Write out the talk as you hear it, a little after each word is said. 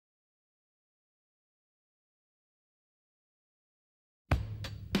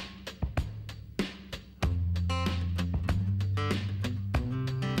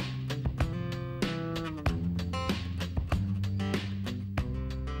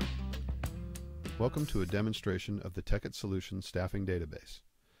Welcome to a demonstration of the Tekkit Solutions Staffing Database.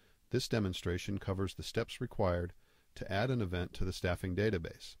 This demonstration covers the steps required to add an event to the staffing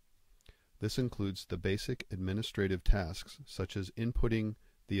database. This includes the basic administrative tasks such as inputting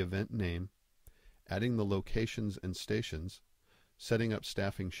the event name, adding the locations and stations, setting up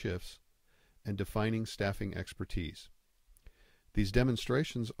staffing shifts, and defining staffing expertise. These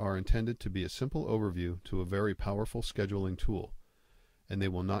demonstrations are intended to be a simple overview to a very powerful scheduling tool, and they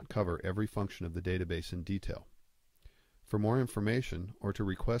will not cover every function of the database in detail. For more information or to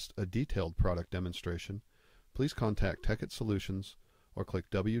request a detailed product demonstration, please contact Tekkit Solutions or click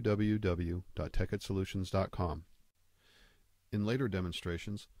www.tekkitsolutions.com. In later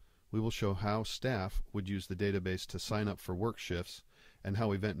demonstrations, we will show how staff would use the database to sign up for work shifts and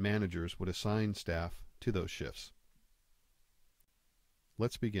how event managers would assign staff to those shifts.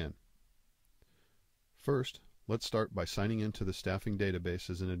 Let's begin. First, let's start by signing into the staffing database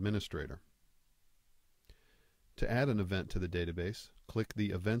as an administrator. To add an event to the database, click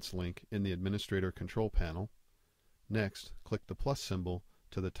the Events link in the Administrator Control Panel. Next, click the plus symbol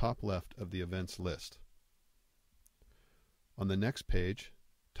to the top left of the events list. On the next page,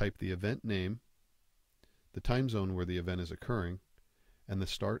 type the event name, the time zone where the event is occurring, and the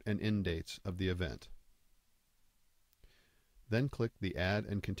start and end dates of the event. Then click the Add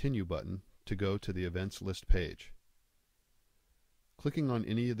and Continue button to go to the events list page. Clicking on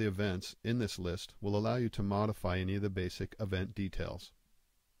any of the events in this list will allow you to modify any of the basic event details.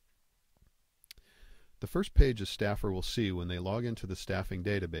 The first page a staffer will see when they log into the staffing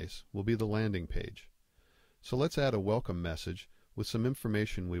database will be the landing page. So let's add a welcome message with some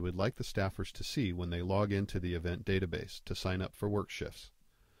information we would like the staffers to see when they log into the event database to sign up for work shifts.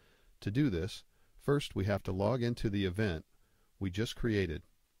 To do this, first we have to log into the event we just created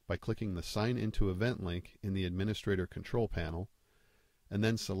by clicking the Sign into Event link in the Administrator Control Panel and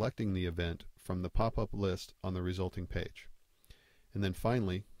then selecting the event from the pop-up list on the resulting page. And then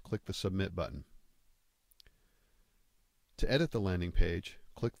finally, click the Submit button. To edit the landing page,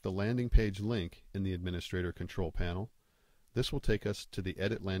 click the Landing Page link in the Administrator Control Panel. This will take us to the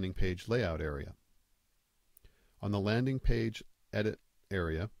Edit Landing Page Layout area. On the Landing Page Edit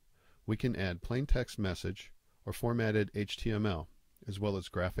area, we can add plain text message or formatted HTML, as well as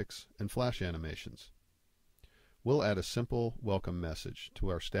graphics and flash animations. We'll add a simple welcome message to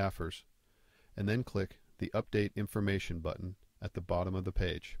our staffers and then click the Update Information button at the bottom of the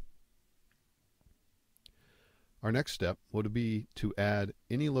page. Our next step would be to add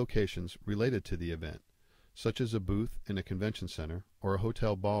any locations related to the event, such as a booth in a convention center or a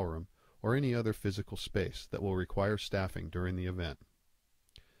hotel ballroom or any other physical space that will require staffing during the event.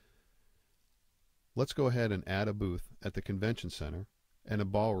 Let's go ahead and add a booth at the convention center and a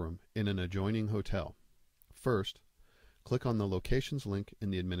ballroom in an adjoining hotel. First, click on the Locations link in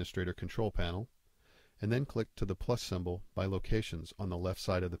the Administrator Control Panel, and then click to the plus symbol by Locations on the left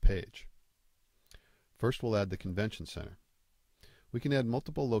side of the page. First, we'll add the convention center. We can add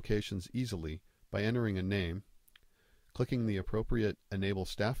multiple locations easily by entering a name, clicking the appropriate Enable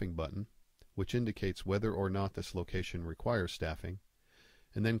Staffing button, which indicates whether or not this location requires staffing,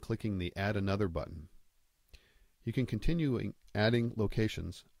 and then clicking the Add Another button. You can continue adding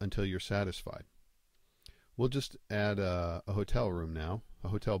locations until you're satisfied. We'll just add a hotel room now, a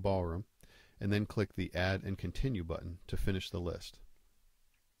hotel ballroom, and then click the Add and Continue button to finish the list.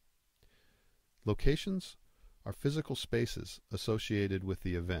 Locations are physical spaces associated with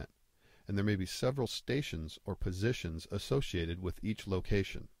the event, and there may be several stations or positions associated with each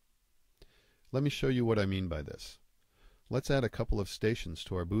location. Let me show you what I mean by this. Let's add a couple of stations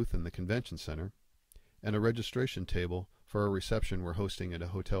to our booth in the convention center and a registration table for a reception we're hosting at a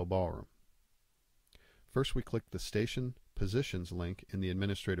hotel ballroom. First, we click the Station Positions link in the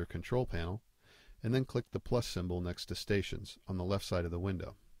Administrator Control Panel and then click the plus symbol next to Stations on the left side of the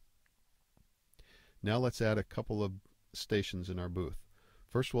window. Now let's add a couple of stations in our booth.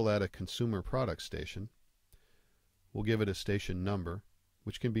 First, we'll add a consumer product station. We'll give it a station number,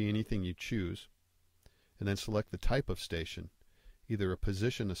 which can be anything you choose, and then select the type of station, either a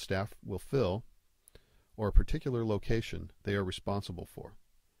position a staff will fill or a particular location they are responsible for.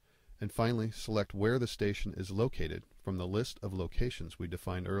 And finally, select where the station is located from the list of locations we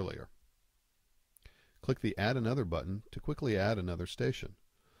defined earlier. Click the Add Another button to quickly add another station.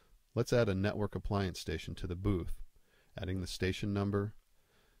 Let's add a network appliance station to the booth, adding the station number,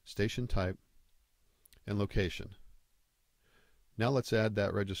 station type, and location. Now let's add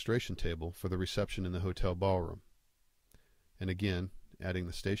that registration table for the reception in the hotel ballroom. And again, adding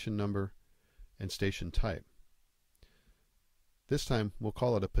the station number and station type. This time we'll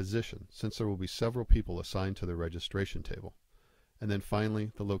call it a position since there will be several people assigned to the registration table. and then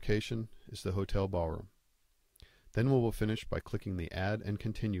finally the location is the hotel ballroom. Then we will finish by clicking the Add and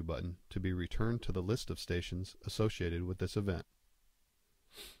Continue button to be returned to the list of stations associated with this event.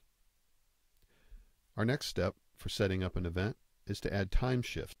 Our next step for setting up an event is to add time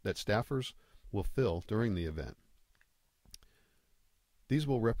shifts that staffers will fill during the event. These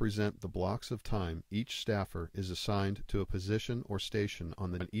will represent the blocks of time each staffer is assigned to a position or station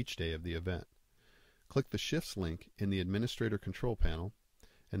on each day of the event. Click the Shifts link in the Administrator Control Panel,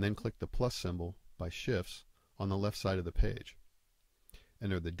 and then click the plus symbol by Shifts on the left side of the page.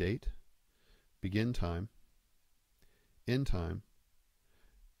 Enter the date, begin time, end time,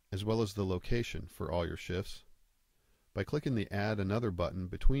 as well as the location for all your shifts. By clicking the Add Another button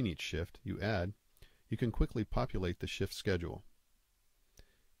between each shift you add, you can quickly populate the shift schedule.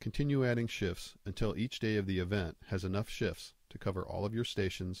 Continue adding shifts until each day of the event has enough shifts to cover all of your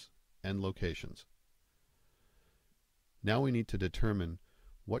stations and locations. Now we need to determine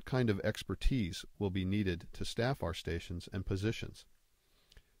what kind of expertise will be needed to staff our stations and positions.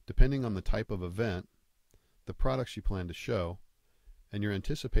 Depending on the type of event, the products you plan to show, and your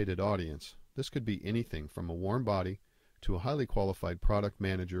anticipated audience, this could be anything from a warm body to a highly qualified product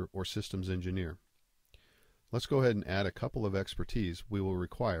manager or systems engineer. Let's go ahead and add a couple of expertise we will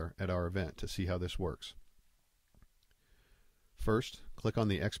require at our event to see how this works. First, click on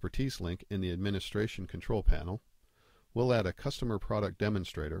the Expertise link in the Administration Control Panel. We'll add a Customer Product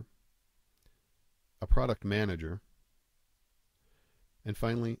Demonstrator, a Product Manager, and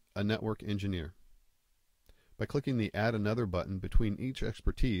finally a Network Engineer. By clicking the Add Another button between each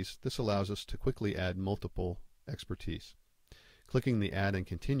expertise, this allows us to quickly add multiple expertise. Clicking the Add and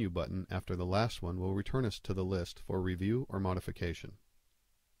Continue button after the last one will return us to the list for review or modification.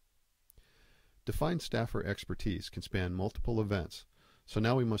 Defined staffer expertise can span multiple events, so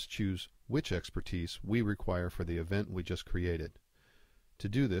now we must choose which expertise we require for the event we just created. To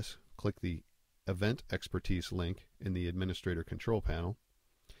do this, click the Event Expertise link in the Administrator Control Panel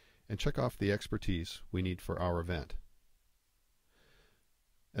and check off the expertise we need for our event.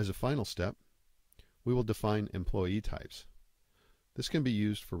 As a final step, we will define employee types. This can be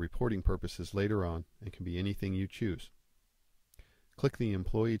used for reporting purposes later on and can be anything you choose. Click the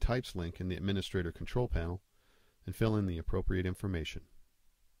Employee Types link in the Administrator Control Panel and fill in the appropriate information.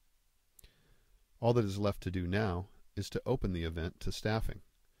 All that is left to do now is to open the event to staffing.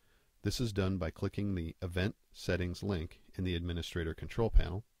 This is done by clicking the Event Settings link in the Administrator Control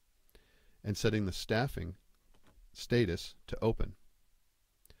Panel and setting the staffing status to open.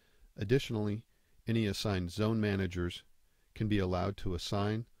 Additionally, any assigned zone managers can be allowed to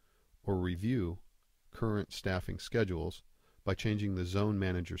assign or review current staffing schedules by changing the zone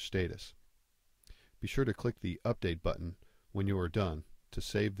manager status. Be sure to click the Update button when you are done to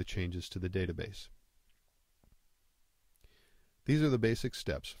save the changes to the database. These are the basic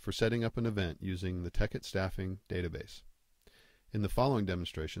steps for setting up an event using the Tekkit Staffing database. In the following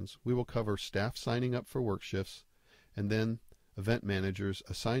demonstrations, we will cover staff signing up for work shifts, and then event managers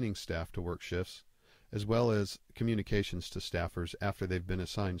assigning staff to work shifts, as well as communications to staffers after they've been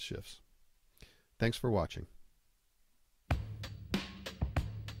assigned shifts. Thanks for watching.